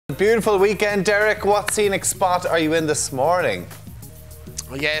Beautiful weekend, Derek. What scenic spot are you in this morning?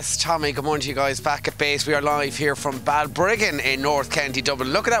 Yes, Tommy, good morning to you guys. Back at base, we are live here from Balbriggan in North County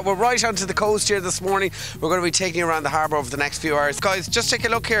Dublin. Look at that, we're right onto the coast here this morning. We're going to be taking you around the harbour over the next few hours. Guys, just take a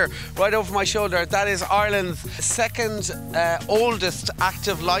look here, right over my shoulder. That is Ireland's second oldest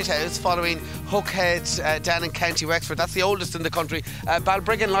active lighthouse, following Hookhead down in County Wexford. That's the oldest in the country.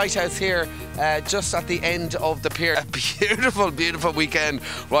 Balbriggan Lighthouse here, just at the end of the pier. A beautiful, beautiful weekend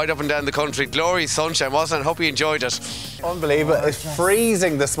right up and down the country. Glorious sunshine, wasn't it? Hope you enjoyed it. Unbelievable. It's freezing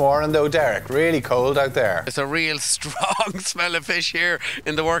this morning though, Derek. Really cold out there. It's a real strong smell of fish here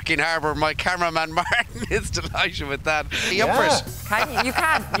in the working harbour. My cameraman Martin is delighted with that. Are you up for it?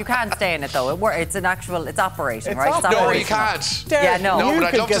 You can't stay in it though. It's operating, right? No, you can't. Derek, yeah, no. But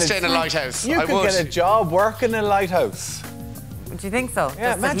I'd love to stay in a lighthouse. You could get a job working in a lighthouse. Do you think so?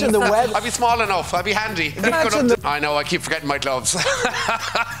 Yeah, imagine the weather. I'd be small enough. I'd be handy. I know, I keep forgetting my gloves.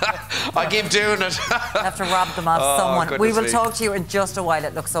 I keep doing it. I have to rob them off someone. We will me. talk to you in just a while.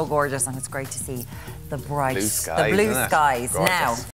 It looks so gorgeous and it's great to see the bright, Blue skies, the blue skies. Gorgeous. Now,